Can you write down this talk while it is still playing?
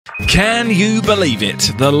Can you believe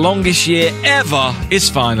it? The longest year ever is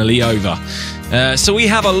finally over. So we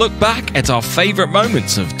have a look back at our favourite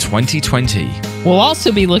moments of 2020. We'll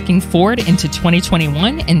also be looking forward into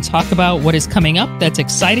 2021 and talk about what is coming up that's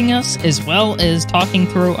exciting us, as well as talking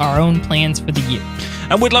through our own plans for the year.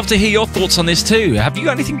 And we'd love to hear your thoughts on this too. Have you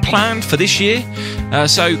got anything planned for this year?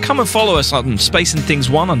 So come and follow us on Space and Things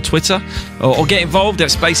 1 on Twitter, or get involved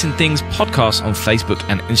at Space and Things Podcast on Facebook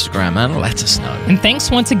and Instagram, and let us know. And thanks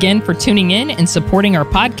once again for tuning in and supporting our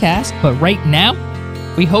podcast. But right now,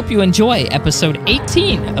 we hope you enjoy episode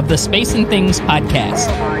 18 of the Space and Things Podcast.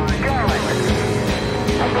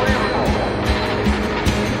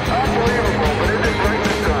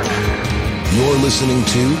 You're listening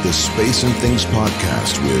to the Space and Things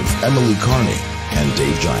Podcast with Emily Carney and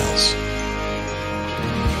Dave Giles.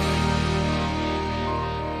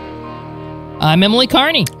 I'm Emily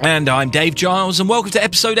Carney. And I'm Dave Giles, and welcome to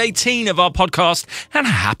episode 18 of our podcast, and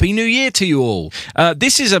Happy New Year to you all.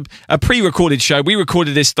 This is a pre-recorded show. We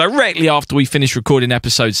recorded this directly after we finished recording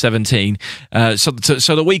episode 17, so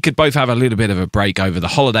that we could both have a little bit of a break over the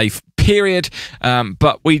holiday period,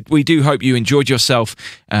 but we do hope you enjoyed yourself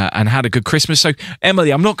and had a good Christmas. So,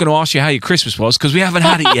 Emily, I'm not going to ask you how your Christmas was, because we haven't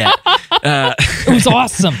had it yet. It was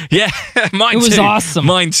awesome. Yeah, mine too. It was awesome.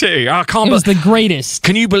 Mine too. It was the greatest.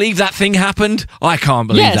 Can you believe that thing happened? I can't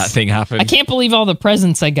believe that thing happened. I can't believe all the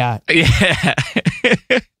presents I got. Yeah.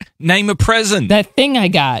 Name a present. That thing I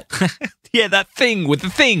got. Yeah, that thing with the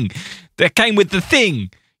thing. That came with the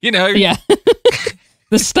thing. You know? Yeah.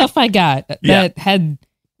 The stuff I got that had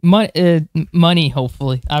money,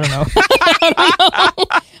 hopefully. I don't know.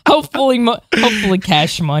 Hopefully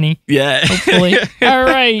cash money. Yeah. Hopefully. All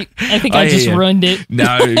right. I think I just ruined it.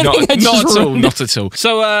 No, not at all. Not at all.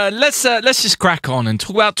 So let's just crack on and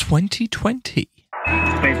talk about 2020.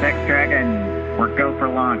 SpaceX Dragon, we're go for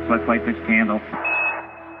launch. Let's light this candle.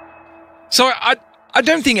 So I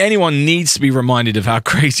don't think anyone needs to be reminded of how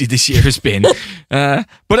crazy this year has been.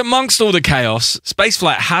 But amongst all the chaos,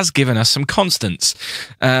 spaceflight has given us some constants.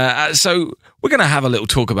 So we're going to have a little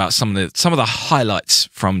talk about some of the highlights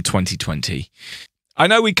from 2020. I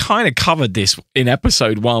know we kind of covered this in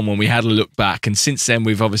episode 1 when we had a look back, and since then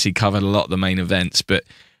we've obviously covered a lot of the main events. But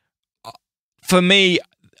for me,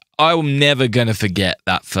 I'm never going to forget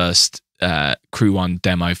that first Crew 1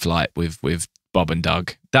 demo flight with Bob and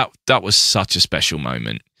Doug. That was such a special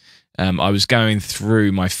moment. I was going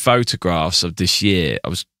through my photographs of this year. I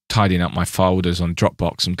was tidying up my folders on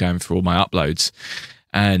Dropbox and going through all my uploads.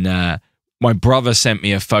 And my brother sent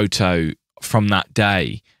me a photo from that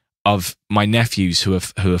day of my nephews who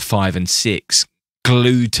are 5 and 6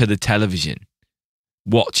 glued to the television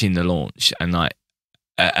watching the launch, and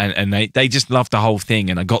they just loved the whole thing.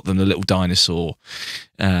 And I got them the little dinosaur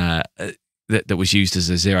that was used as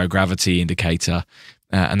a zero gravity indicator,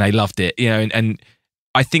 and they loved it, you know. And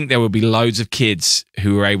I think there will be loads of kids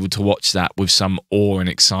who were able to watch that with some awe and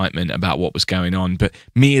excitement about what was going on. But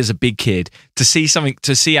me as a big kid, to see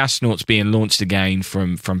astronauts being launched again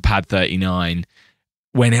from Pad 39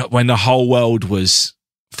 when the whole world was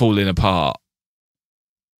falling apart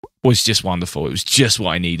was just wonderful. It was just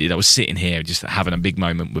what I needed. I was sitting here just having a big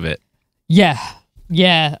moment with it. Yeah.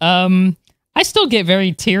 I still get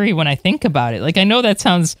very teary when I think about it. Like, I know that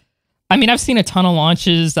sounds... I mean, I've seen a ton of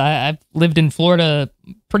launches. I've lived in Florida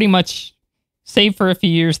pretty much, save for a few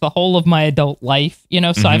years, the whole of my adult life, you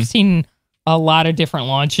know? So I've seen a lot of different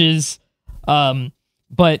launches.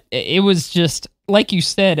 But it was just, like you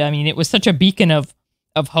said, I mean, it was such a beacon of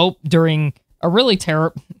hope during a really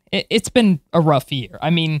terrible... It's been a rough year. I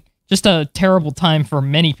mean, just a terrible time for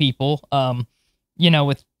many people, you know,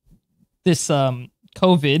 with this...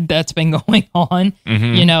 COVID that's been going on.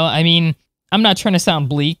 You know, I mean, I'm not trying to sound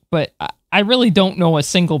bleak, but I really don't know a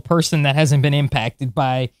single person that hasn't been impacted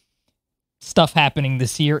by stuff happening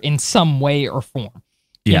this year in some way or form.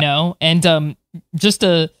 You know, and just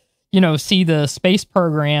to, you know, see the space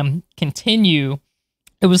program continue,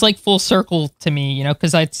 it was like full circle to me, you know,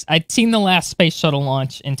 because I'd seen the last space shuttle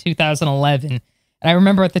launch in 2011, and I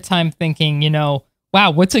remember at the time thinking, you know,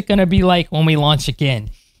 wow, what's it going to be like when we launch again?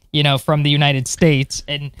 You know, from the United States.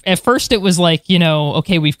 And at first it was like, you know,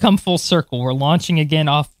 okay, we've come full circle. We're launching again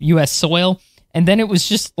off U.S. soil. And then it was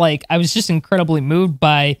just like, I was just incredibly moved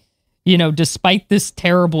by, you know, despite this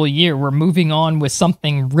terrible year, we're moving on with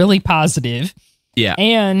something really positive. Yeah.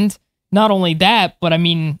 And not only that, but I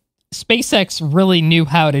mean, SpaceX really knew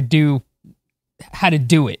how to do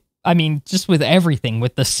it. I mean, just with everything,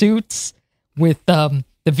 with the suits, with the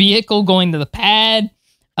vehicle going to the pad,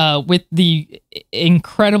 with the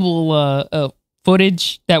incredible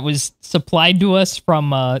footage that was supplied to us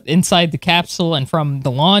from inside the capsule and from the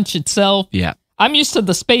launch itself. Yeah. I'm used to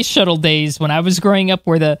the space shuttle days when I was growing up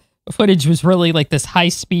where the footage was really like this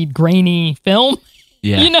high-speed, grainy film,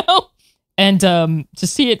 Yeah. you know? And to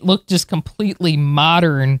see it look just completely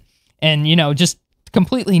modern and, you know, just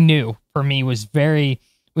completely new for me was very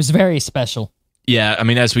special. Yeah, I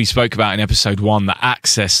mean, as we spoke about in episode 1, the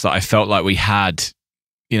access that I felt like we had,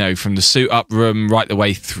 you know, from the suit up room right the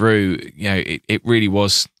way through, you know, it really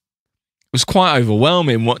was quite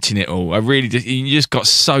overwhelming watching it all. You just got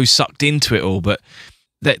so sucked into it all, but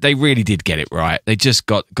they really did get it right. They just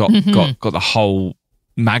got the whole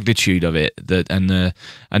magnitude of it, and the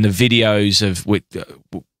videos of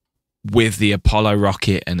with the Apollo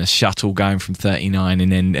rocket and the shuttle going from 39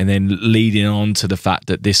 and then leading on to the fact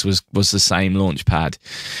that this was the same launch pad.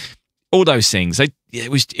 All those things. It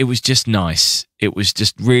was just nice. It was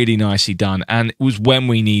just really nicely done, and it was when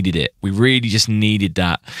we needed it. We really just needed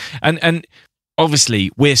that. And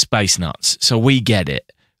obviously we're space nuts, so we get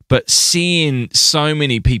it. But seeing so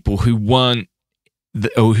many people who weren't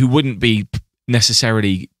or who wouldn't be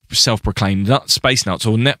necessarily self-proclaimed space nuts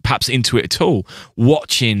or perhaps into it at all,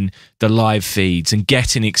 watching the live feeds and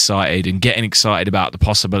getting excited about the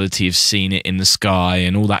possibility of seeing it in the sky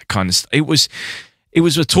and all that kind of stuff. It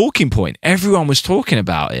was a talking point. Everyone was talking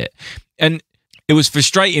about it. And it was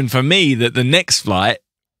frustrating for me that the next flight,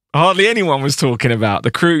 hardly anyone was talking about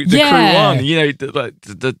the crew one, you know,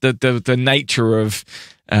 the nature of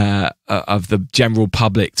the general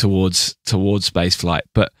public towards spaceflight.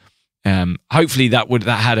 But hopefully that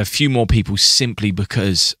had a few more people simply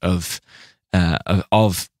because of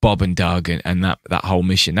Bob and Doug and that whole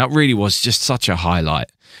mission. That really was just such a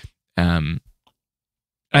highlight. And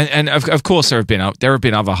of course there have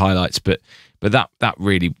been other highlights, but that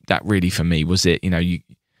really for me was it. You know,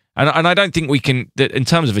 and I don't think we can. In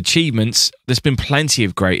terms of achievements, there's been plenty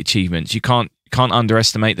of great achievements. You can't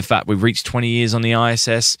underestimate the fact we've reached 20 years on the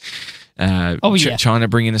ISS. China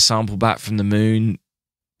bringing a sample back from the moon.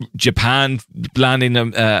 Japan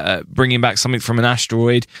landing, bringing back something from an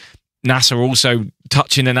asteroid. NASA also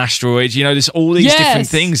touching an asteroid. You know, there's all these different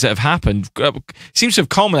things that have happened. Seems to have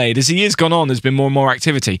culminated as the years gone on. There's been more and more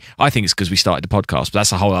activity. I think it's because we started the podcast, but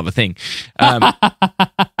that's a whole other thing.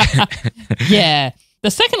 Yeah. The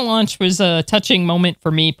second launch was a touching moment for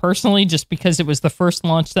me personally, just because it was the first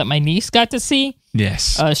launch that my niece got to see.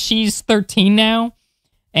 Yes. She's 13 now,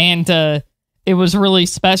 and it was really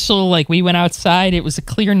special. Like, we went outside. It was a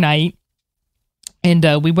clear night, and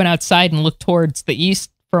we went outside and looked towards the east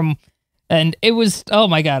and it was, oh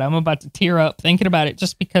my God, I'm about to tear up thinking about it,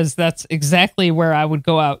 just because that's exactly where I would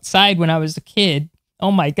go outside when I was a kid.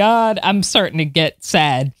 Oh my God, I'm starting to get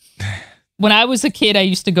sad. When I was a kid, I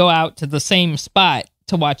used to go out to the same spot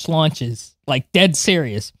to watch launches, like dead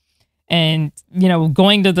serious. And, you know,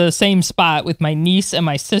 going to the same spot with my niece and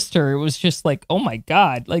my sister, it was just like, oh my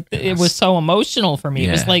God, like it was so emotional for me. Yeah.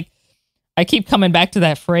 It was like, I keep coming back to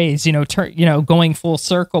that phrase, you know, going full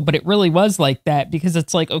circle, but it really was like that, because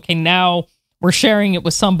it's like, okay, now we're sharing it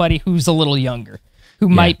with somebody who's a little younger, who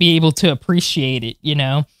might be able to appreciate it, you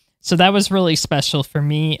know? So that was really special for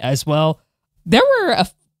me as well. There were a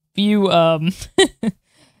few,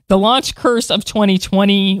 the launch curse of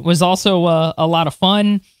 2020 was also a lot of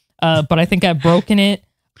fun, but I think I've broken it.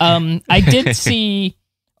 I did see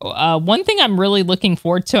one thing I'm really looking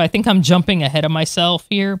forward to. I think I'm jumping ahead of myself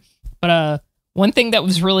here. But one thing that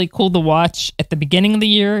was really cool to watch at the beginning of the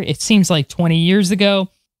year, it seems like 20 years ago,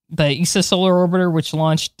 the ESA Solar Orbiter, which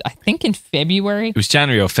launched, I think, in February. It was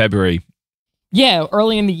January or February. Yeah,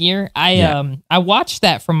 early in the year. I watched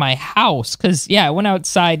that from my house because, I went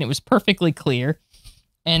outside and it was perfectly clear.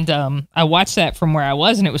 And I watched that from where I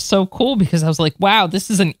was, and it was so cool because I was like, wow, this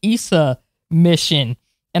is an ESA mission,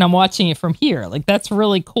 and I'm watching it from here. Like, that's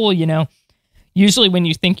really cool, you know? Usually when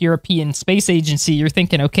you think European Space Agency, you're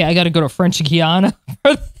thinking, okay, I got to go to French Guiana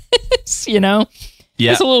for this, you know?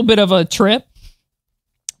 Yeah. It's a little bit of a trip.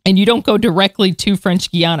 And you don't go directly to French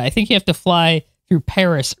Guiana. I think you have to fly through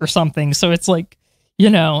Paris or something. So it's like, you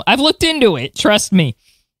know, I've looked into it, trust me.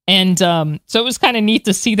 And so it was kind of neat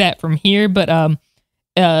to see that from here. But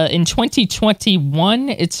in 2021,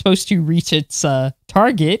 it's supposed to reach its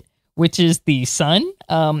target, which is the sun,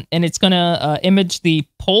 and it's going to image the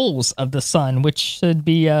poles of the sun, which should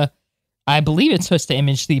be, I believe it's supposed to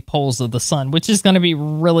image the poles of the sun, which is going to be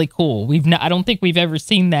really cool. I don't think we've ever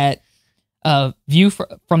seen that view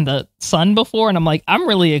from the sun before, and I'm like, I'm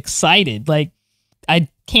really excited. Like, I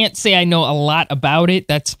can't say I know a lot about it.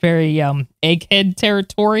 That's very egghead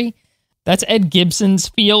territory. That's Ed Gibson's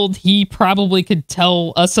field. He probably could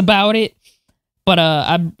tell us about it. But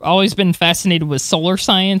I've always been fascinated with solar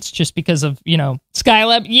science just because of,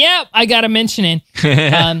 Skylab. Yep, I got to mention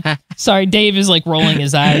it. Sorry, Dave is like rolling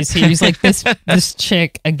his eyes here. He's like, this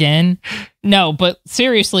chick again. No, but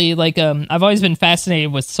seriously, like I've always been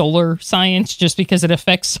fascinated with solar science just because it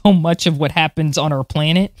affects so much of what happens on our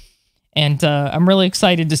planet. And I'm really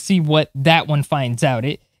excited to see what that one finds out.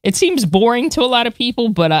 It seems boring to a lot of people,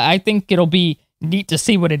 but I think it'll be neat to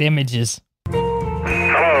see what it images.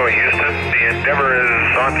 Hello, Houston. The Endeavour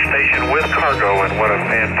is on station with cargo, and what a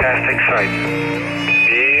fantastic sight.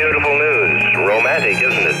 Beautiful news. Romantic,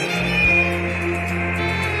 isn't it?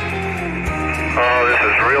 Oh, this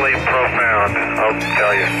is really profound. I'll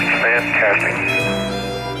tell you, it's fantastic.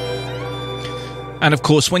 And of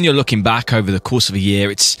course, when you're looking back over the course of a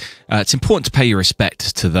year, it's important to pay your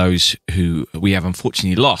respect to those who we have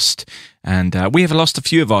unfortunately lost. And we have lost a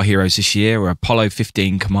few of our heroes this year. Apollo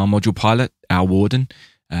 15 command module pilot Al Warden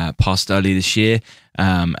passed early this year,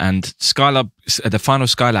 and Skylab, the final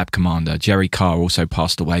Skylab commander Jerry Carr, also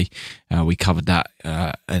passed away. We covered that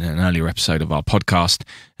in an earlier episode of our podcast.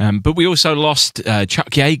 But we also lost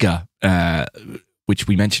Chuck Yeager, which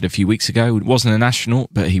we mentioned a few weeks ago. It wasn't an astronaut,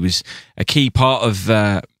 but he was a key part of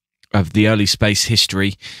the early space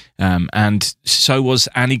history. And so was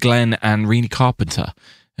Annie Glenn and Renee Carpenter,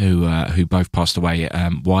 who both passed away,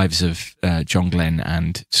 wives of John Glenn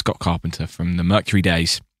and Scott Carpenter from the Mercury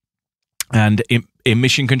days. And in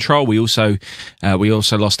mission control, we also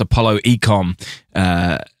lost Apollo Econ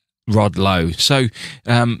Rod Lowe. So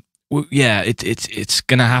yeah, it's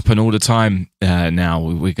gonna happen all the time now.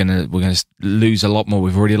 We're gonna lose a lot more.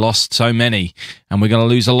 We've already lost so many, and we're gonna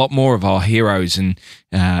lose a lot more of our heroes and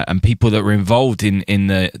people that were involved in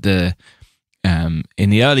the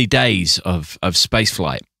early days of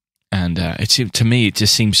spaceflight. And to me, it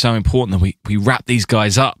just seems so important that we wrap these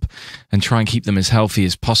guys up and try and keep them as healthy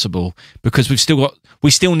as possible, because we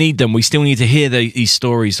still need them. We still need to hear these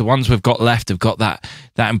stories. The ones we've got left have got that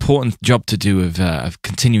important job to do of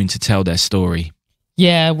continuing to tell their story.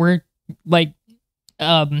 Yeah, we're like,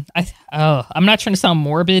 I'm not trying to sound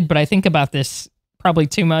morbid, but I think about this probably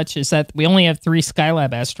too much, is that we only have 3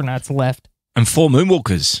 Skylab astronauts left. And 4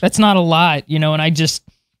 moonwalkers. That's not a lot, and I just,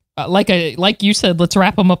 like you said, let's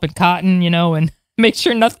wrap them up in cotton, and make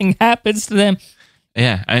sure nothing happens to them.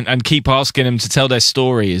 Yeah, and keep asking them to tell their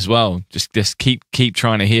story as well. Just keep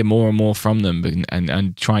trying to hear more and more from them,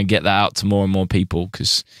 and try and get that out to more and more people,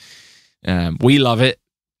 because we love it,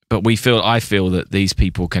 but I feel that these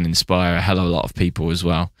people can inspire a hell of a lot of people as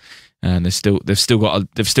well. And they've still got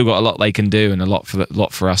a lot they can do, and a lot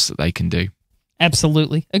for us that they can do.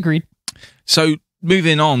 Absolutely, agreed. So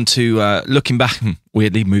moving on to looking back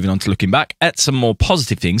at some more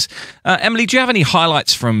positive things. Emily, do you have any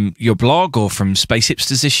highlights from your blog or from Space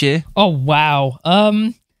Hipsters this year? Oh, wow.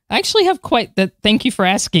 I actually have thank you for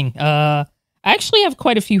asking. I actually have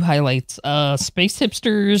quite a few highlights. Space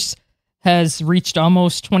Hipsters has reached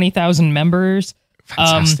almost 20,000 members.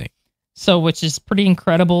 Fantastic. Which is pretty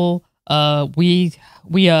incredible. We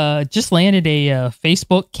just landed a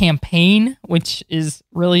Facebook campaign, which is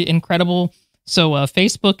really incredible. So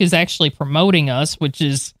Facebook is actually promoting us, which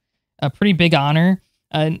is a pretty big honor.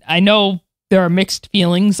 I know there are mixed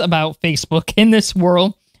feelings about Facebook in this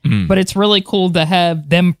world, but it's really cool to have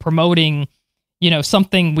them promoting,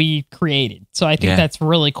 something we created. So I think that's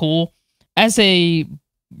really cool. As a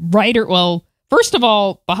writer, well, first of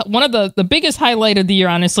all, one of the biggest highlight of the year,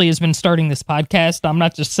 honestly, has been starting this podcast. I'm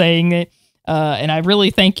not just saying it. And I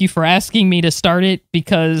really thank you for asking me to start it,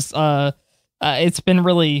 because it's been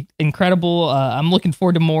really incredible. I'm looking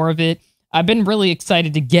forward to more of it. I've been really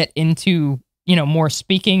excited to get into, more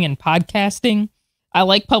speaking and podcasting. I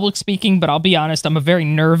like public speaking, but I'll be honest, I'm a very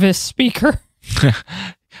nervous speaker.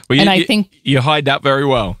 I think you hide that very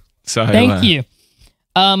well. So thank you.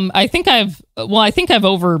 I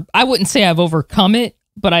wouldn't say I've overcome it,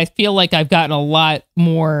 but I feel like I've gotten a lot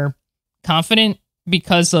more confident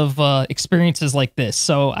because of experiences like this.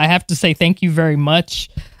 So I have to say thank you very much.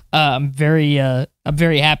 I'm very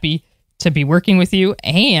happy to be working with you.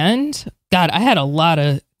 And God, I had a lot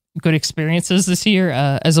of good experiences this year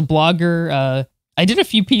as a blogger. I did a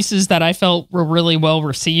few pieces that I felt were really well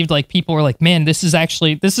received. Like, people were like, "Man, this is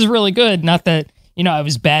really good." Not that I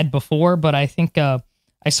was bad before, but I think I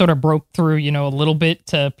sort of broke through a little bit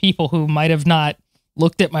to people who might have not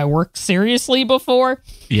looked at my work seriously before.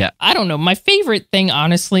 Yeah, I don't know. My favorite thing,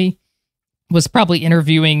 honestly, was probably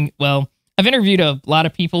interviewing. Well, I've interviewed a lot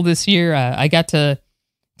of people this year. I got to,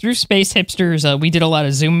 through Space Hipsters, we did a lot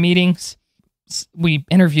of Zoom meetings. We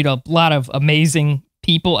interviewed a lot of amazing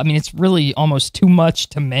people. I mean, it's really almost too much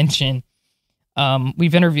to mention.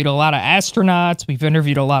 We've interviewed a lot of astronauts. We've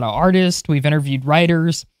interviewed a lot of artists. We've interviewed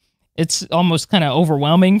writers. It's almost kind of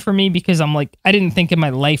overwhelming for me because I'm like, I didn't think in my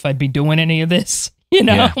life I'd be doing any of this, you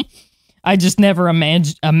know? Yeah. I just never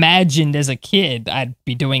imagined as a kid I'd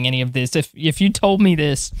be doing any of this. If you told me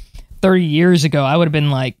this 30 years ago, I would have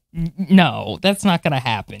been like, no, that's not going to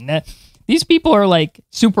happen. These people are like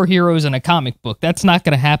superheroes in a comic book. That's not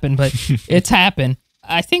going to happen, but it's happened.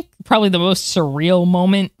 I think probably the most surreal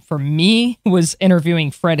moment for me was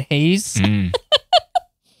interviewing Fred Hayes.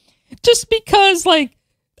 Just because, like,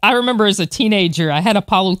 I remember as a teenager, I had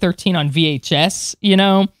Apollo 13 on VHS, you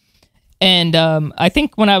know? And I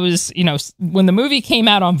think when I was, you know, when the movie came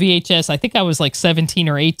out on VHS, I think I was like 17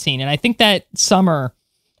 or 18. And I think that summer,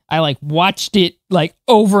 I like watched it like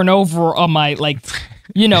over and over on my, like,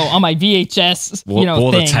 you know, on my VHS, you know,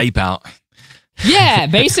 wore thing. the tape out. Yeah,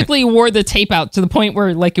 basically wore the tape out to the point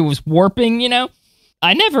where like it was warping, you know?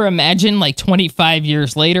 I never imagined like 25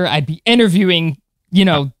 years later, I'd be interviewing, you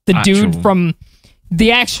know, the dude from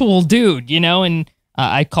the actual dude, you know? And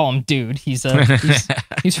I call him dude. He's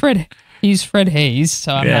Fred Hayes.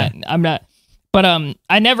 So I'm not, but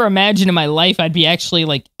I never imagined in my life I'd be actually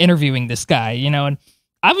like interviewing this guy, you know? And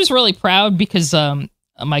I was really proud because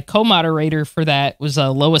my co-moderator for that was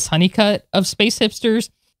Lois Honeycutt of Space Hipsters.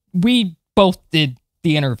 We both did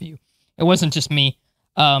the interview. It wasn't just me.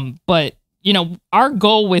 But, you know, our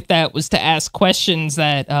goal with that was to ask questions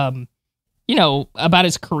that, you know, about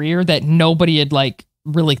his career that nobody had like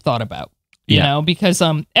really thought about, you know, because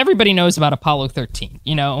everybody knows about Apollo 13,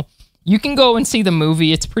 you know, you can go and see the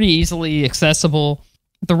movie. It's pretty easily accessible.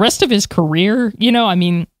 The rest of his career, you know, I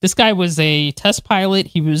mean, this guy was a test pilot.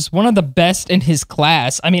 He was one of the best in his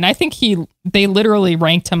class. I mean, I think they literally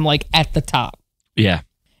ranked him like at the top. Yeah.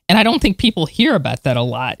 And I don't think people hear about that a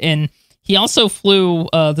lot. And he also flew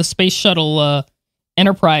the Space Shuttle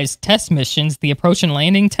Enterprise test missions, the approach and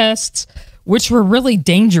landing tests, which were really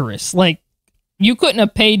dangerous. Like, you couldn't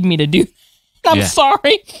have paid me to do that. I'm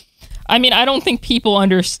sorry. I mean, I don't think people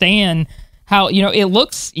understand how, you know, it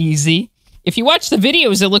looks easy. If you watch the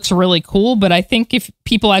videos, it looks really cool. But I think if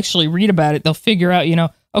people actually read about it, they'll figure out, you know,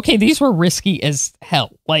 okay, these were risky as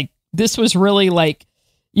hell. Like, this was really like,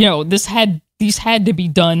 you know, these had to be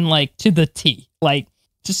done like to the T. Like,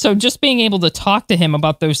 just being able to talk to him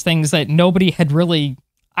about those things that nobody had really,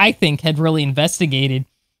 I think, had really investigated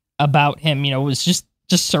about him, you know, was just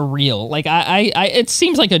surreal. Like, I it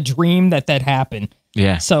seems like a dream that happened.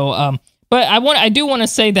 Yeah. So, but I do want to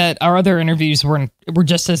say that our other interviews were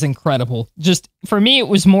just as incredible. Just for me, it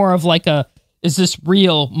was more of like is this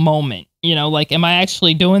real moment? You know, like, am I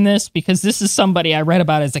actually doing this? Because this is somebody I read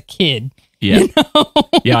about as a kid. Yeah. You know?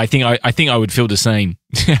 Yeah, I think I would feel the same.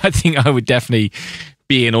 I think I would definitely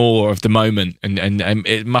be in awe of the moment, and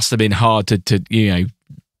it must have been hard to you know,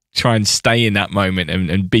 try and stay in that moment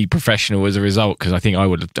and be professional as a result, because I think I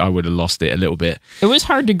would have lost it a little bit. It was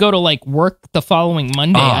hard to go to like work the following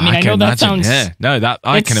Monday. Oh, I mean, I know that sounds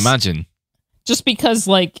I can imagine. Just because,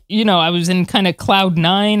 like, you know, I was in kind of cloud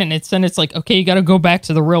nine, and it's like, okay, you got to go back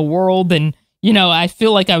to the real world, and you know, I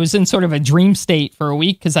feel like I was in sort of a dream state for a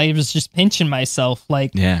week because I was just pinching myself,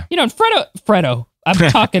 like, you know, Fredo. I'm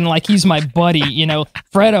talking like he's my buddy, you know,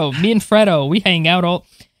 me and Fredo, we hang out all.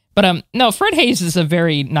 But no, Fred Hayes is a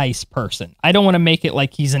very nice person. I don't want to make it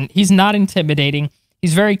like he's not intimidating.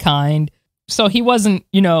 He's very kind. So he wasn't,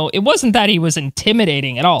 you know, it wasn't that he was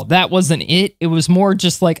intimidating at all. That wasn't it. It was more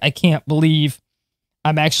just like, I can't believe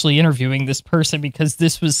I'm actually interviewing this person, because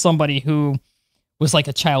this was somebody who was like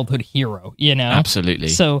a childhood hero, you know? Absolutely.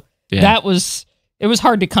 So it was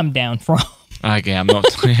hard to come down from. Okay, I'm not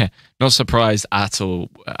not surprised at all.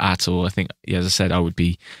 I think, as I said, I would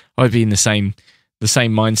be in the same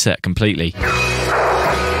mindset completely. Stand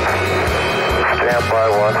by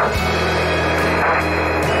one.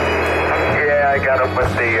 Yeah, I got him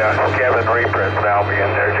with the Kevin reprint now being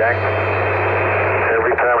there, Jack.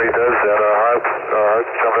 Every time he does that, our hearts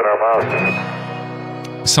jump in our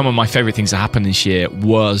mouths. Some of my favorite things that happened this year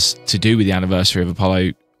was to do with the anniversary of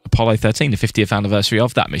Apollo 13, the 50th anniversary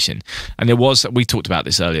of that mission. And we talked about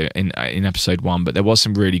this earlier in episode 1, but there was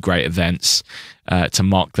some really great events to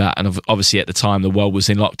mark that. And obviously at the time the world was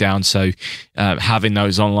in lockdown, so having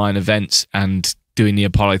those online events and doing the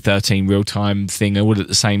Apollo 13 real-time thing all at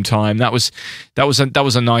the same time, that was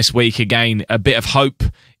a nice week. Again, a bit of hope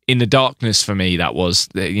in the darkness for me. That was,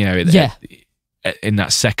 you know, in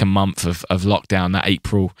that second month of lockdown, that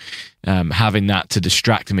April, having that to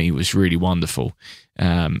distract me was really wonderful.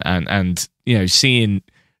 And you know, seeing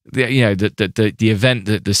the event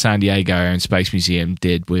that the San Diego Air and Space Museum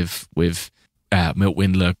did with Milt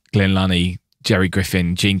Windler, Glenn Lunny, Jerry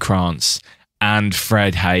Griffin, Gene Kranz, and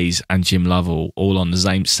Fred Hayes and Jim Lovell all on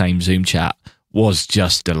the same Zoom chat was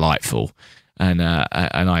just delightful. And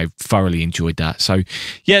I thoroughly enjoyed that. So,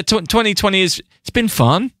 yeah, 2020 it's been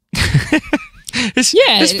fun.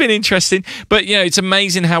 It's been interesting. But, it's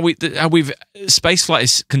amazing how we've spaceflight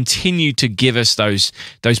has continued to give us those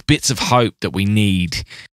bits of hope that we need.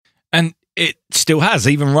 And it still has,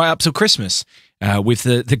 even right up till Christmas. With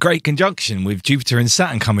the Great Conjunction, with Jupiter and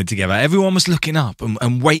Saturn coming together, everyone was looking up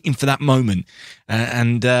and waiting for that moment.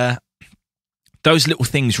 And those little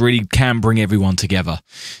things really can bring everyone together.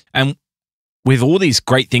 And with all these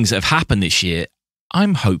great things that have happened this year,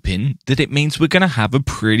 I'm hoping that it means we're going to have a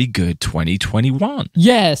pretty good 2021.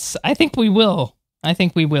 Yes, I think we will.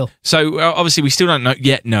 So obviously we still don't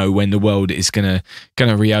yet know when the world is gonna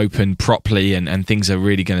reopen properly and things are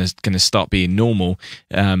really gonna start being normal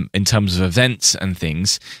in terms of events and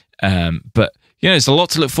things. But there's a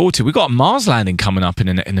lot to look forward to. We've got a Mars landing coming up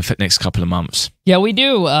in the next couple of months. Yeah, we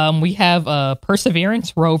do. We have a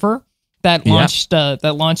Perseverance rover that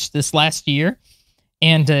launched this last year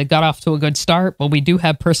and got off to a good start. But we do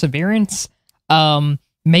have Perseverance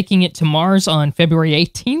making it to Mars on February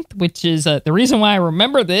 18th, which is the reason why I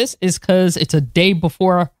remember this is because it's a day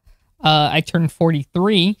before I turned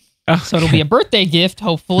 43. Okay. So it'll be a birthday gift,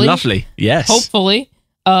 hopefully. Lovely, yes. Hopefully,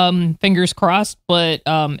 fingers crossed. But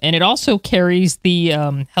and it also carries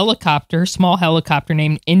the small helicopter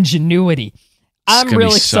named Ingenuity. I'm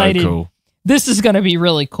really excited. So cool. This is going to be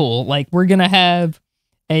really cool. Like, we're going to have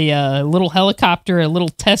a little helicopter, a little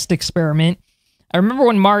test experiment. I remember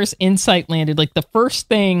when Mars Insight landed, like the first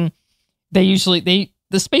thing the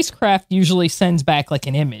spacecraft usually sends back like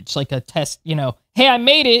an image, like a test, hey, I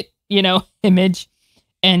made it, image.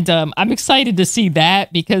 And I'm excited to see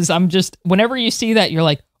that because whenever you see that, you're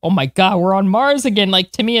like, oh my God, we're on Mars again.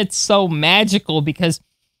 Like, to me, it's so magical because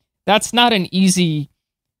that's not an easy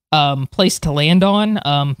place to land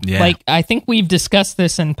on. Like, I think we've discussed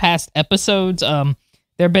this in past episodes. There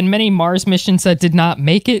have been many Mars missions that did not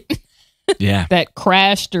make it. Yeah, that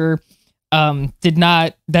crashed or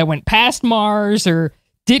that went past Mars or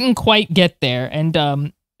didn't quite get there,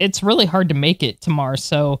 and it's really hard to make it to Mars.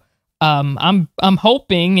 So I'm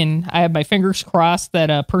hoping, and I have my fingers crossed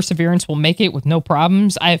that Perseverance will make it with no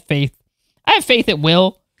problems. I have faith. It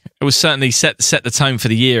will. It will certainly set the tone for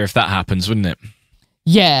the year if that happens, wouldn't it?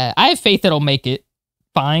 Yeah, I have faith it'll make it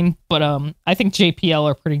fine. But I think JPL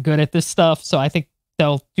are pretty good at this stuff, so I think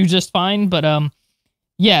they'll do just fine. But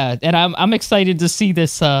yeah, and I'm excited to see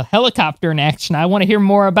this helicopter in action. I want to hear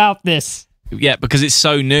more about this. Yeah, because it's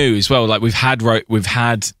so new as well. Like we've had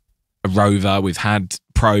a rover, we've had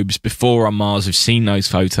probes before on Mars. We've seen those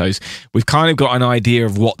photos. We've kind of got an idea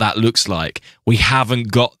of what that looks like. We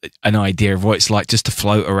haven't got an idea of what it's like just to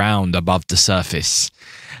float around above the surface,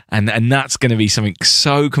 and that's going to be something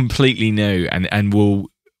so completely new and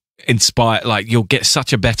will inspire, like, you'll get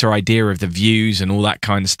such a better idea of the views and all that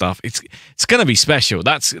kind of stuff. It's going to be special.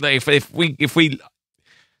 That's if we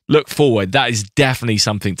look forward, that is definitely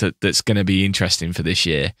something that's going to be interesting for this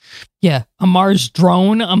year. Yeah, a Mars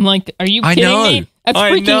drone. I'm like, are you kidding me? That's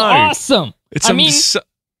freaking awesome.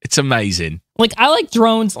 It's amazing. Like, I like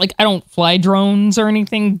drones. Like, I don't fly drones or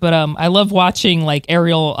anything, but I love watching like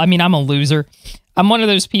aerial. I mean, I'm a loser. I'm one of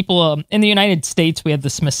those people. In the United States, we have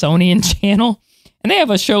the Smithsonian Channel. And they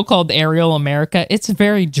have a show called Aerial America. It's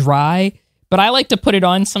very dry, but I like to put it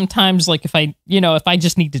on sometimes, like if I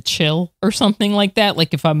just need to chill or something like that.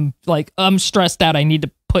 Like if I'm stressed out, I need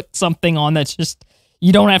to put something on that's just,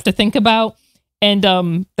 you don't have to think about.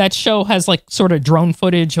 And that show has like sort of drone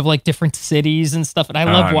footage of like different cities and stuff. And I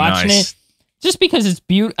love watching it just because it's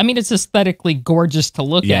beautiful. I mean, it's aesthetically gorgeous to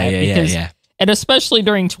look at. And especially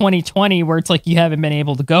during 2020 where it's like you haven't been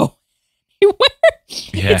able to go anywhere.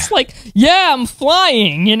 Yeah. It's like, yeah, I'm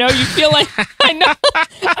flying, you feel like, I know.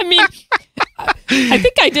 I mean, I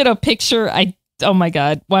think I did a picture. Oh my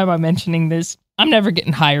God, why am I mentioning this? I'm never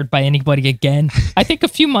getting hired by anybody again. I think a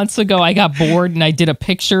few months ago I got bored and I did a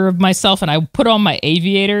picture of myself and I put on my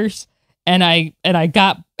aviators and I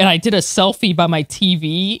did a selfie by my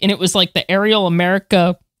TV and it was like the Aerial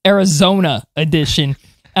America Arizona edition.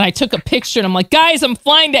 And I took a picture and I'm like, guys, I'm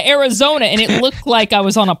flying to Arizona. And it looked like I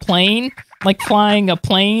was on a plane, like flying a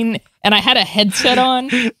plane. And I had a headset on.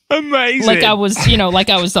 Amazing. Like I was, like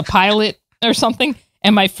I was a pilot or something.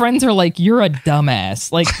 And my friends are like, you're a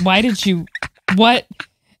dumbass. Like, why did you, what?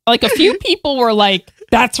 Like a few people were like,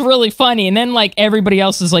 that's really funny. And then like everybody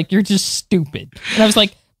else is like, you're just stupid. And I was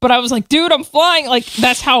like, dude, I'm flying. Like,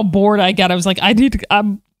 that's how bored I got. I was like,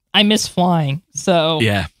 I miss flying. So,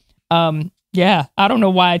 yeah. Yeah, I don't know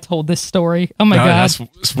why I told this story. Oh my God.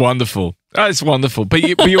 It's wonderful. That's wonderful. But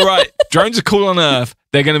you're right. Drones are cool on Earth.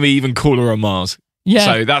 They're going to be even cooler on Mars. Yeah.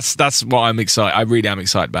 So that's what I'm excited. I really am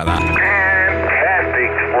excited about that. Fantastic,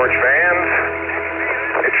 sports fans.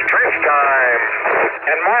 It's trench time.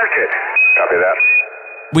 And mark it. Copy that.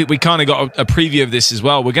 We kind of got a preview of this as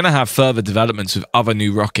well. We're going to have further developments with other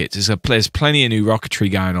new rockets. There's plenty of new rocketry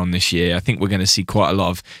going on this year. I think we're going to see quite a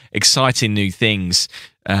lot of exciting new things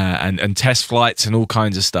and test flights and all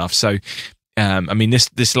kinds of stuff. So, I mean,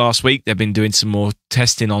 this last week, they've been doing some more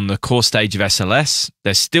testing on the core stage of SLS.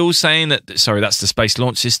 They're still saying that's the Space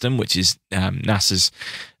Launch System, which is NASA's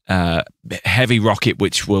heavy rocket,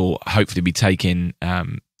 which will hopefully be taking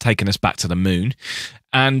us back to the moon.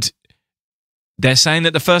 And they're saying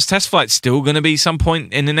that the first test flight's still going to be some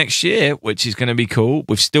point in the next year, which is going to be cool.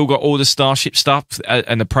 We've still got all the Starship stuff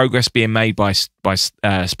and the progress being made by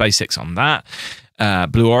SpaceX on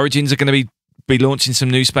that. Blue Origins are going to be launching some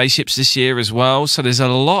new spaceships this year as well. So there's a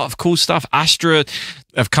lot of cool stuff. Astra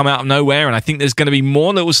have come out of nowhere, and I think there's going to be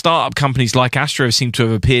more little startup companies like Astra have seemed to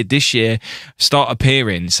have appeared this year, start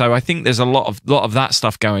appearing. So I think there's a lot of that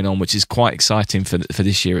stuff going on, which is quite exciting for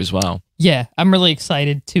this year as well. Yeah, I'm really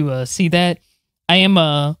excited to see that. I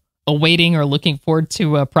am awaiting or looking forward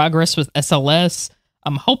to progress with SLS.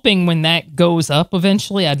 I'm hoping when that goes up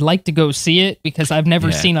eventually, I'd like to go see it because I've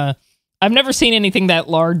never seen anything that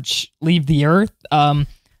large leave the Earth.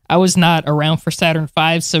 I was not around for Saturn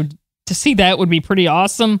V, so to see that would be pretty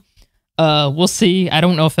awesome. We'll see. I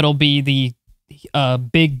don't know if it'll be the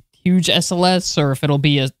big, huge SLS or if it'll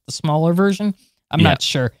be a smaller version. I'm not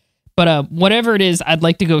sure. But whatever it is, I'd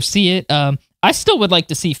like to go see it. I still would like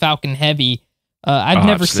to see Falcon Heavy. I've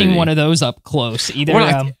never seen one of those up close either.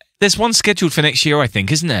 Well, there's one scheduled for next year, I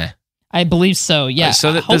think, isn't there? I believe so. Yeah.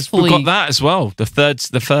 So we've got that as well. The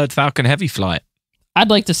third Falcon Heavy flight. I'd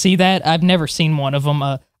like to see that. I've never seen one of them.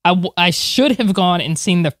 I should have gone and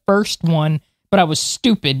seen the first one, but I was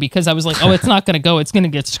stupid because I was like, oh, it's not going to go. It's going to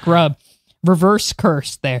get scrubbed. Reverse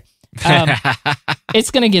curse there. It's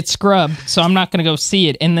going to get scrubbed, so I'm not going to go see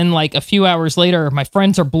it. And then like a few hours later, my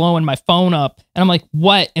friends are blowing my phone up, and I'm like,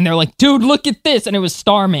 what? And they're like, dude, look at this. And it was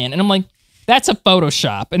Starman. And I'm like, that's a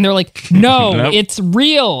Photoshop. And they're like, no, nope. It's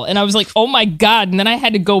real. And I was like, oh my God. And then I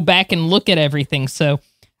had to go back and look at everything. So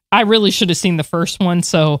I really should have seen the first one.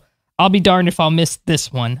 So I'll be darned if I'll miss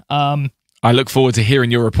this one. I look forward to hearing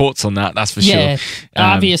your reports on that. That's for sure.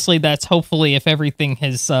 Obviously, that's hopefully if everything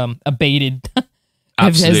has abated.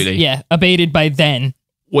 Absolutely. Abated by then.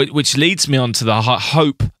 Which leads me on to the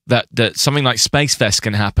hope that something like Space Fest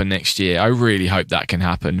can happen next year. I really hope that can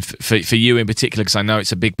happen for you in particular, because I know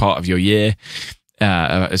it's a big part of your year.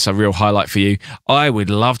 It's a real highlight for you. I would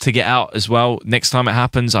love to get out as well next time it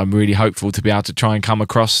happens. I'm really hopeful to be able to try and come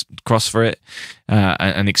across for it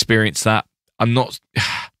and experience that.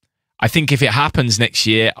 I think if it happens next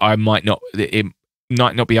year, it might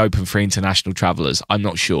not be open for international travelers. I'm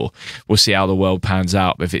not sure. We'll see how the world pans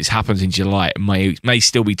out. But if it happens in July, it may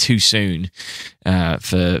still be too soon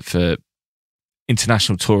for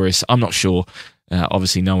international tourists. I'm not sure.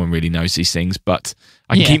 Obviously, no one really knows these things, but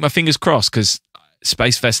I can keep my fingers crossed because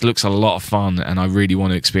Space Fest looks a lot of fun, and I really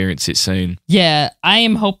want to experience it soon. Yeah, I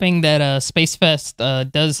am hoping that Space Fest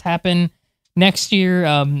does happen next year.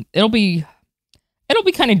 It'll be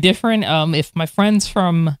kind of different. If my friends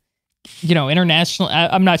from international,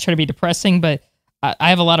 I'm not trying to be depressing, but I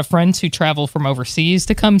have a lot of friends who travel from overseas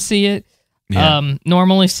to come see it.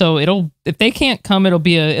 Normally, so if they can't come, it'll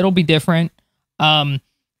be different.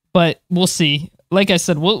 But we'll see. Like I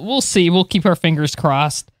said, we'll see. We'll keep our fingers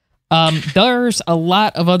crossed. There's a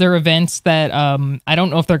lot of other events that I don't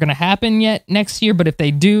know if they're going to happen yet next year, but if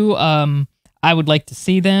they do, I would like to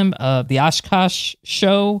see them. The Oshkosh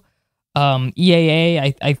show,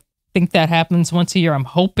 EAA, I think that happens once a year. I'm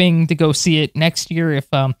hoping to go see it next year if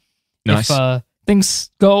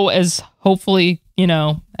things go as hopefully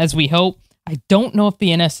as we hope. I don't know if the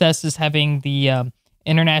NSS is having the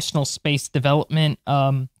International Space Development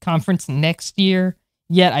Conference next year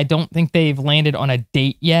yet. I don't think they've landed on a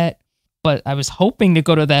date yet, but I was hoping to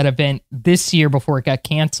go to that event this year before it got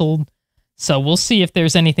canceled. So we'll see if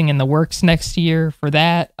there's anything in the works next year for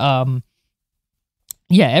that.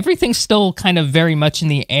 Everything's still kind of very much in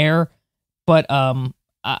the air, but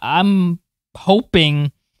I'm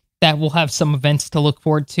hoping that we'll have some events to look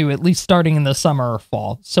forward to, at least starting in the summer or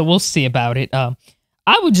fall. So we'll see about it.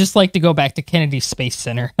 I would just like to go back to Kennedy Space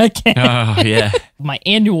Center again. Oh, yeah. My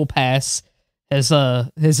annual pass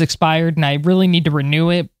has expired, and I really need to renew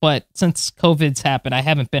it, but since COVID's happened, I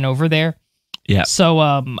haven't been over there. Yeah. So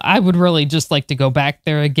I would really just like to go back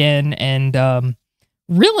there again, and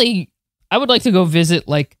really, I would like to go visit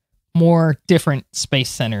like more different space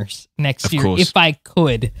centers next year if I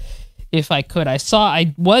could. if I could.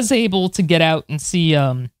 I was able to get out and see,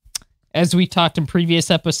 as we talked in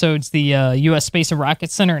previous episodes, the U.S. Space and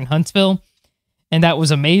Rocket Center in Huntsville, and that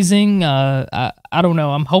was amazing. I don't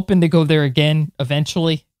know. I'm hoping to go there again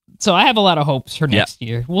eventually. So I have a lot of hopes for next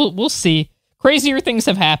year. We'll see. Crazier things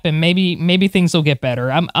have happened. Maybe things will get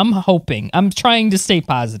better. I'm hoping. I'm trying to stay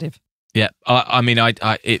positive. Yeah, I mean,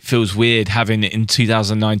 it feels weird having in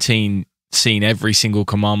 2019 seen every single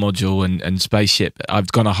command module and spaceship.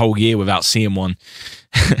 I've gone a whole year without seeing one.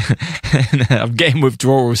 And I'm getting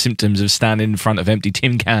withdrawal symptoms of standing in front of empty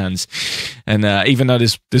tin cans. And even though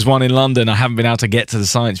there's one in London, I haven't been able to get to the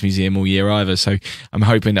Science Museum all year either. So I'm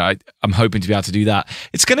hoping to be able to do that.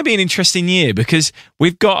 It's going to be an interesting year because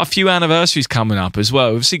we've got a few anniversaries coming up as well.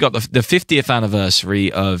 We've obviously got the 50th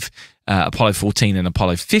anniversary of Apollo 14 and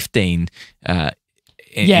Apollo 15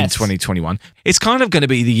 in 2021. It's kind of going to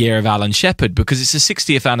be the year of Alan Shepard because it's the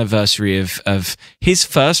 60th anniversary of his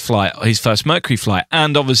first flight, his first Mercury flight,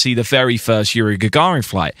 and obviously the very first Yuri Gagarin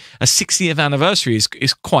flight. A 60th anniversary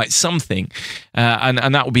is quite something,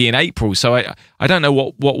 and that will be in April. So I don't know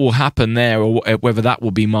what will happen there or whether that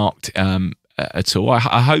will be marked at all.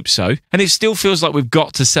 I hope so. And it still feels like we've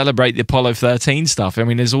got to celebrate the Apollo 13 stuff. I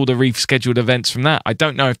mean, there's all the rescheduled events from that. I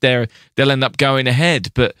don't know if they'll end up going ahead,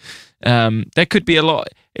 but there could be a lot.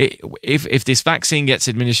 If this vaccine gets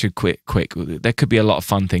administered quick, there could be a lot of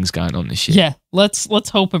fun things going on this year. Yeah, let's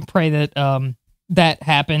hope and pray that that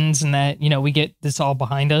happens and that we get this all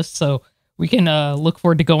behind us, so we can look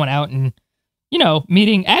forward to going out and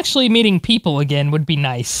meeting people again would be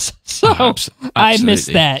nice. So I miss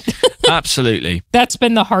that. Absolutely. That's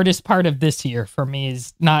been the hardest part of this year for me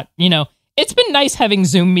is not, it's been nice having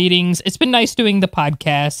Zoom meetings. It's been nice doing the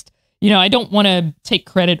podcast. I don't want to take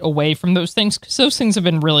credit away from those things because those things have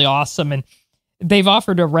been really awesome and they've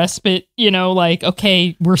offered a respite,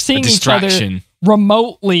 okay, we're seeing each other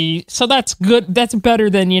remotely. So that's good. That's better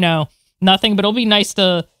than, nothing, but it'll be nice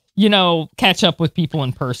to, catch up with people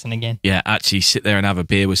in person again. Yeah, actually sit there and have a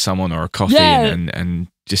beer with someone or a coffee and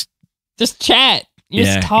just chat.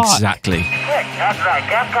 Just talk. Exactly. That's right.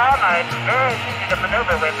 Capcom, it's very easy to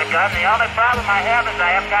maneuver with the gun. The only problem I have is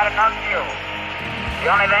I have got enough fuel. The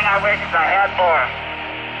only thing I wish is I had more.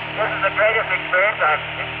 This is the greatest experience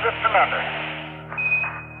it's just tremendous.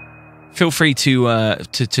 Feel free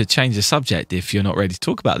to change the subject if you're not ready to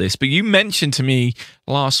talk about this. But you mentioned to me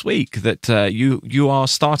last week that you are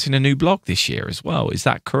starting a new blog this year as well. Is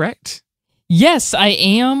that correct? Yes, I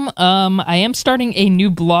am. I am starting a new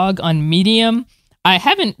blog on Medium. I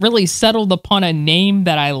haven't really settled upon a name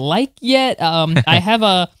that I like yet. I have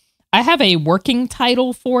a working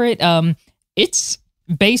title for it. It's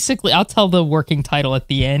basically, I'll tell the working title at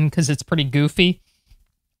the end because it's pretty goofy.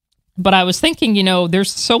 But I was thinking,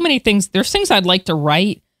 there's so many things. There's things I'd like to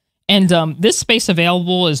write. And this Space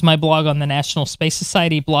Available is my blog on the National Space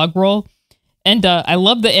Society blog roll. And I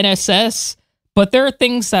love the NSS, but there are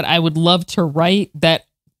things that I would love to write that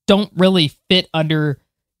don't really fit under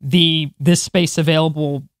this Space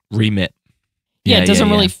Available remit. Yeah, it doesn't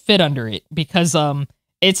really fit under it because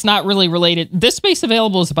it's not really related. This Space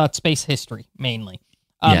Available is about space history, mainly.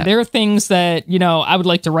 There are things that, I would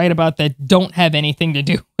like to write about that don't have anything to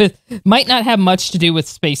do with, might not have much to do with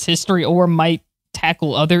space history or might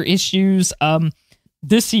tackle other issues.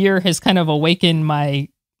 This year has kind of awakened my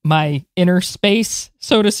inner space,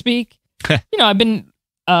 so to speak. I've been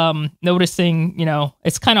noticing,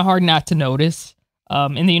 it's kind of hard not to notice.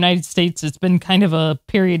 In the United States, it's been kind of a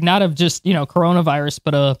period, not of just, coronavirus,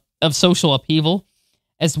 but of social upheaval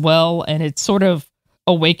as well. And it's sort of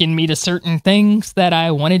awakened me to certain things that I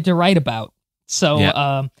wanted to write about. So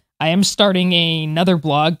I am starting another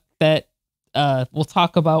blog that will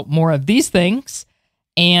talk about more of these things.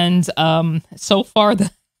 And so far,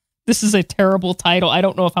 this is a terrible title. I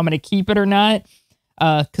don't know if I'm going to keep it or not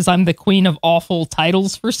because I'm the queen of awful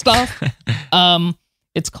titles for stuff.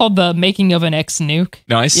 It's called The Making of an X-Nuke.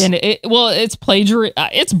 Nice. And it's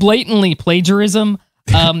it's blatantly plagiarism.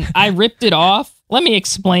 I ripped it off. Let me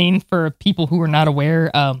explain for people who are not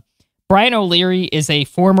aware. Brian O'Leary is a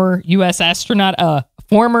former U.S. astronaut. I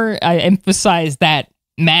emphasize that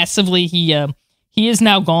massively. He is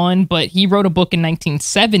now gone, but he wrote a book in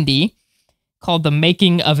 1970 called The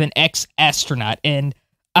Making of an Ex-Astronaut. And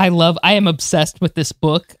I am obsessed with this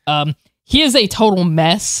book. He is a total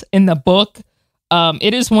mess in the book.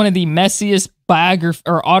 It is one of the messiest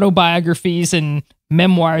autobiographies and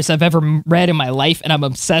memoirs I've ever read in my life, and I'm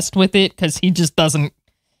obsessed with it because he just doesn't.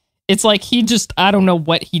 It's like I don't know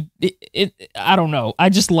what I don't know. I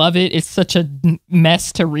just love it. It's such a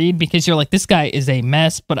mess to read because you're like, this guy is a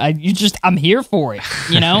mess, but I'm here for it,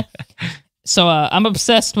 So I'm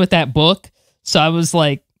obsessed with that book. So I was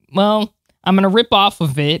like, well, I'm going to rip off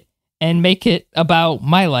of it and make it about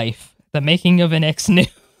my life, the making of an ex-new.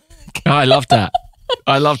 I love that.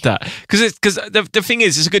 I love that. Because the thing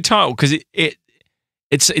is, it's a good title because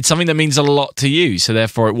it's something that means a lot to you, so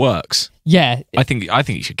therefore it works. Yeah. I think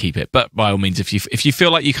you should keep it, but by all means, if you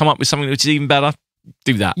feel like you come up with something which is even better,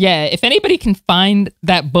 do that. Yeah, if anybody can find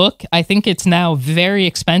that book, I think it's now very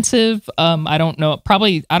expensive. I don't know.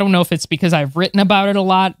 Probably, I don't know if it's because I've written about it a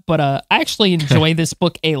lot, but I actually enjoy this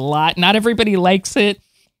book a lot. Not everybody likes it.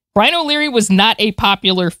 Brian O'Leary was not a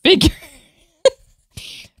popular figure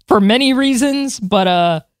for many reasons, but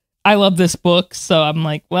I love this book, so I'm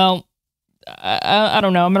like, well, I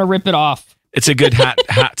don't know. I'm going to rip it off. It's a good hat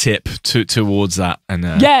tip towards that. And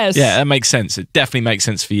yes. Yeah, that makes sense. It definitely makes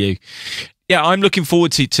sense for you. Yeah, I'm looking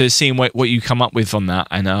forward to seeing what you come up with on that,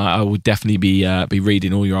 and I will definitely be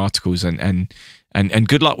reading all your articles and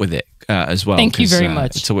good luck with it as well. Thank you very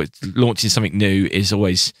much. So launching something new is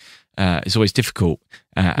always difficult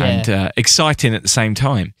and exciting at the same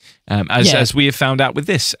time, as we have found out with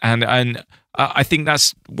this, and I think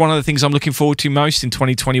that's one of the things I'm looking forward to most in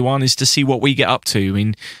 2021 is to see what we get up to. I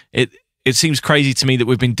mean, it seems crazy to me that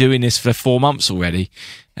we've been doing this for 4 months already.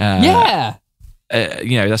 That's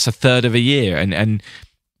a third of a year, and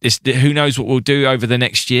who knows what we'll do over the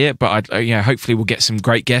next year. But hopefully we'll get some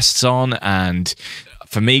great guests on, and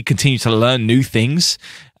for me, continue to learn new things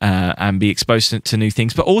and be exposed to new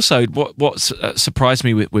things. But also, what surprised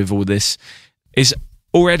me with all this is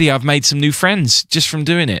already I've made some new friends just from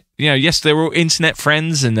doing it. Yes, they're all internet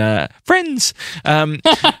friends and friends,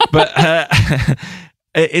 but.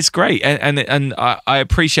 It's great, and I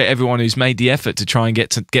appreciate everyone who's made the effort to try and get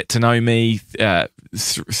to know me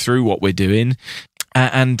through what we're doing,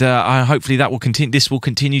 and hopefully that will continue. This will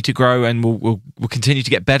continue to grow, and we'll continue to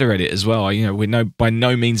get better at it as well. We're by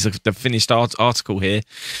no means the finished article here.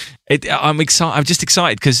 I'm excited. I'm just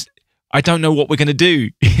excited because I don't know what we're going to do.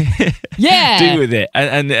 Yeah, do with it,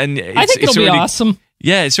 and I think it'll be awesome.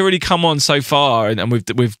 Yeah, it's already come on so far, and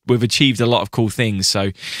we've achieved a lot of cool things.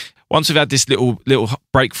 So. Once we've had this little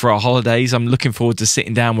break for our holidays, I'm looking forward to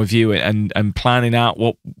sitting down with you and planning out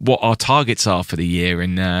what our targets are for the year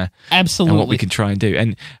and absolutely and what we can try and do.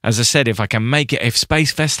 And as I said, if I can make it, if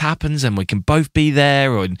Space Fest happens and we can both be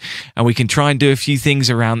there, and we can try and do a few things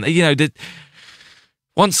around,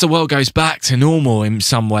 once the world goes back to normal in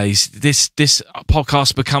some ways, this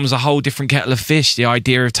podcast becomes a whole different kettle of fish. The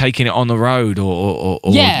idea of taking it on the road or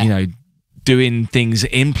doing things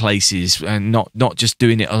in places and not just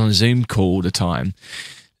doing it on a Zoom call all the time.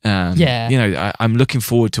 I'm looking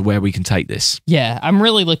forward to where we can take this. Yeah, I'm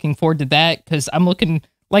really looking forward to that because I'm looking,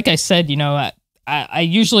 like I said, I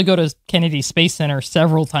usually go to Kennedy Space Center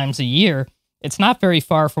several times a year. It's not very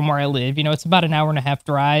far from where I live. It's about an hour and a half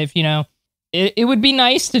drive. It would be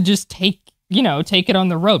nice to just take it on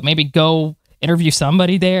the road. Maybe go interview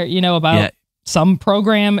somebody there, about some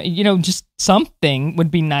program, just something would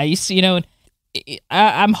be nice,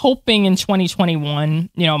 I'm hoping in 2021,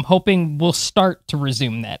 I'm hoping we'll start to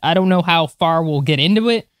resume that. I don't know how far we'll get into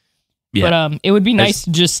it, but it would be nice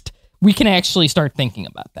to we can actually start thinking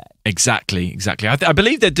about that. Exactly. I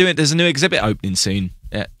believe they're doing, there's a new exhibit opening soon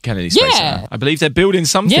at Kennedy Space Center. I believe they're building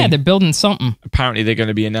something. Yeah, they're building something. Apparently they're going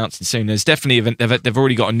to be announcing soon. There's definitely, they've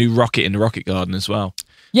already got a new rocket in the rocket garden as well.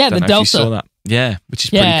 Yeah, the Delta. If you saw that. Yeah, which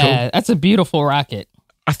is pretty cool. Yeah, that's a beautiful rocket.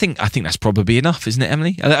 I think that's probably enough, isn't it,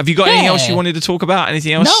 Emily? Have you got anything else you wanted to talk about?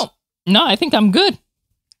 Anything else? No, I think I'm good.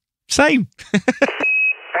 Same. Happy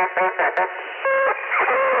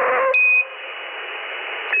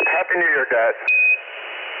New Year, guys.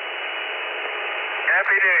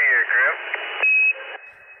 Happy New Year, crew.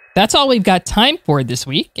 That's all we've got time for this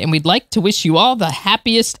week, and we'd like to wish you all the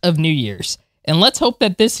happiest of New Year's. And let's hope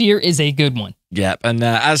that this year is a good one. Yep, and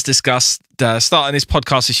as discussed, starting this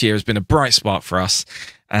podcast this year has been a bright spark for us,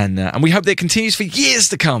 and we hope that it continues for years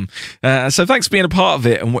to come. So thanks for being a part of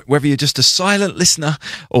it, and whether you're just a silent listener,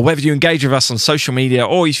 or whether you engage with us on social media,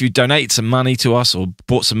 or if you donate some money to us, or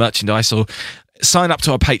bought some merchandise, or sign up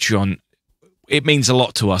to our Patreon, it means a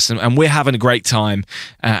lot to us, and we're having a great time,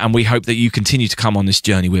 and we hope that you continue to come on this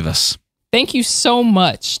journey with us. Thank you so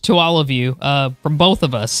much to all of you, from both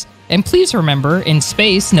of us. And please remember, in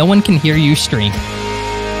space, no one can hear you scream. Space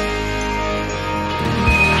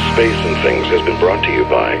and Things has been brought to you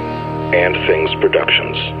by And Things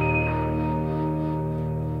Productions.